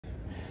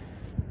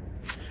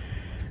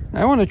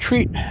I want to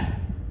treat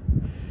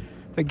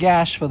the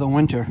gas for the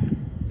winter.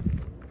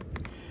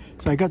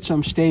 So I got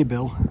some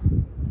Stay-Bil.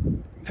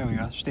 There we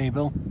go,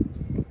 Stay-Bil.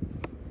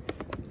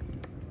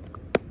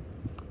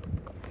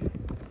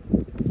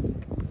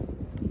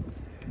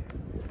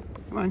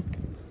 Come on.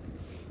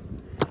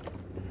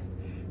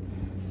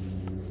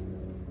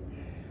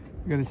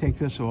 I'm gonna take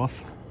this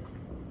off.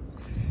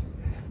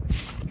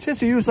 It says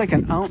to use like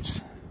an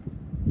ounce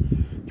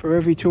for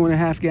every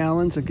 2.5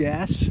 gallons of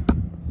gas,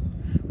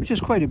 which is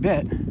quite a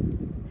bit.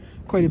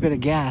 Quite a bit of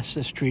gas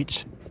this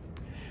treats.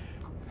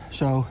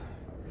 So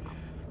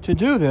to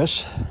do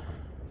this,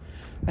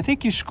 I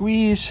think you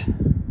squeeze,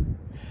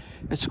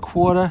 it's a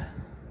quarter,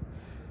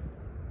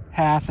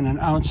 half, and an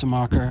ounce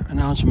marker. An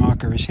ounce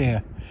marker is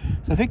here.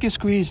 So I think you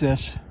squeeze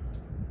this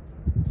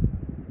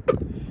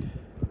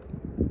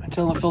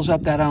until it fills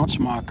up that ounce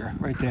marker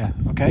right there,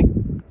 okay?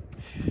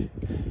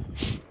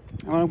 And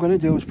what I'm going to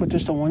do is put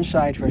this to one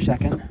side for a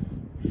second.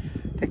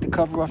 Take the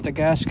cover off the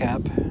gas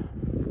cap.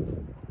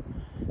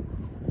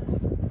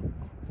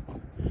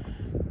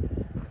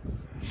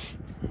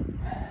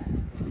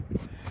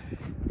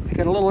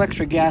 I got a little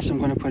extra gas I'm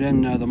going to put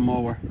in the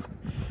mower.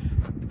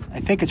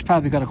 I think it's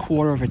probably got a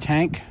quarter of a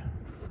tank.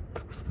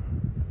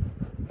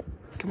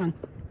 Come on.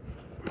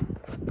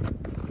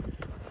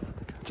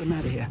 What's the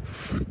matter here?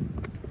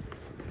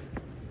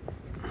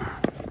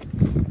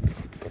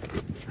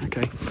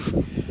 Okay. I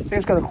think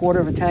it's got a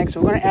quarter of a tank,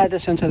 so we're going to add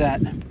this into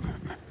that.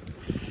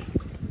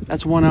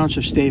 That's 1 ounce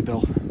of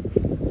Stay-Bil.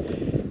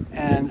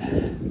 And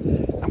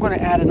I'm going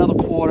to add another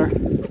quarter,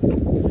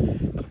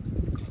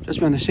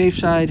 just on the safe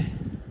side.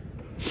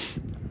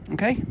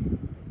 Okay?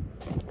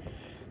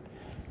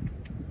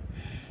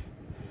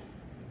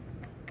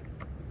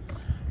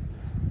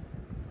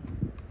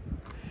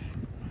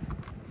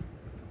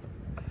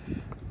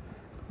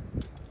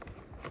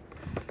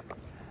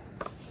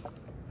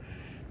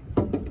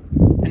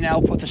 And now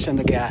I'll put this in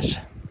the gas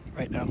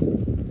right now.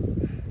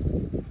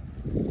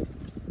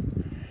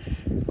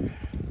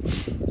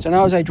 So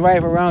now as I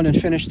drive around and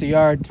finish the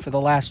yard for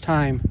the last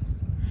time,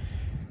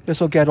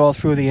 this will get all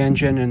through the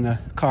engine and the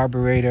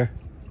carburetor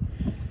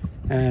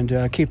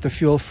and keep the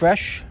fuel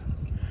fresh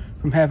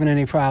from having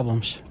any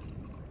problems.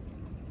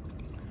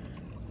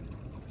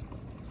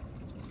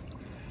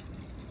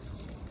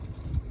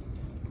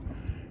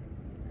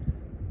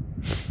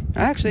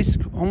 Actually, it's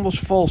almost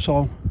full,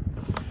 so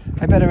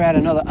I better add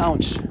another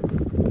ounce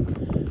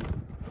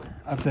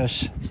of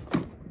this.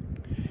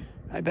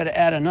 I better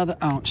add another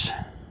ounce.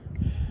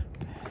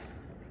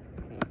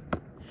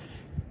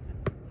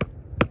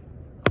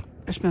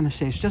 Just be on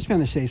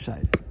the safe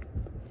side.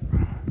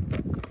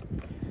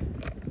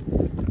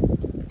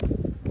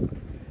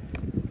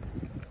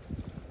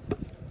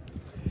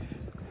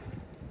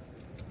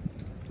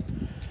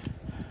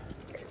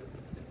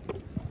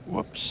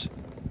 Whoops.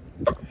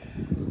 A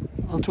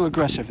little too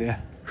aggressive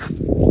there.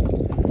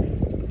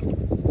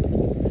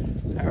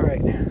 All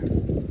right.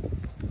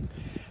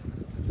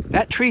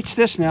 That treats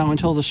this now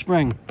until the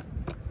spring.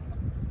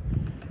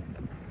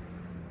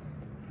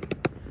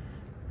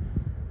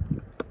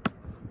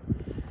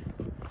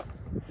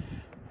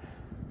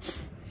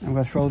 I'm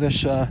going to throw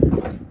this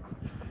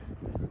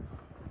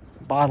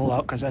bottle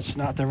out because that's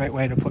not the right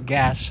way to put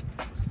gas.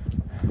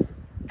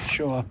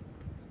 Sure.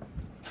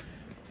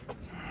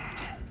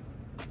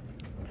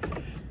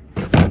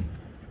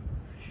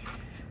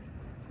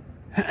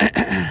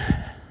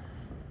 I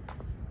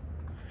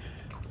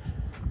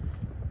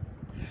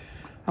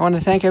want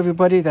to thank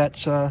everybody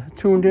that's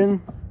tuned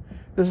in.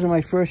 This is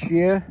my first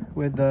year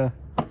with the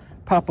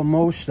Papa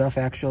Mo's stuff,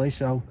 actually,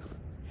 so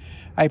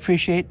I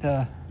appreciate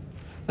the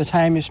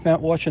time you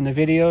spent watching the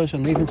videos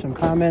and leaving some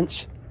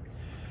comments.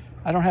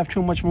 I don't have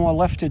too much more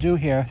left to do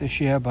here this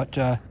year, but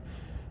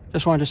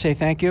just wanted to say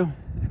thank you.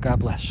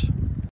 God bless.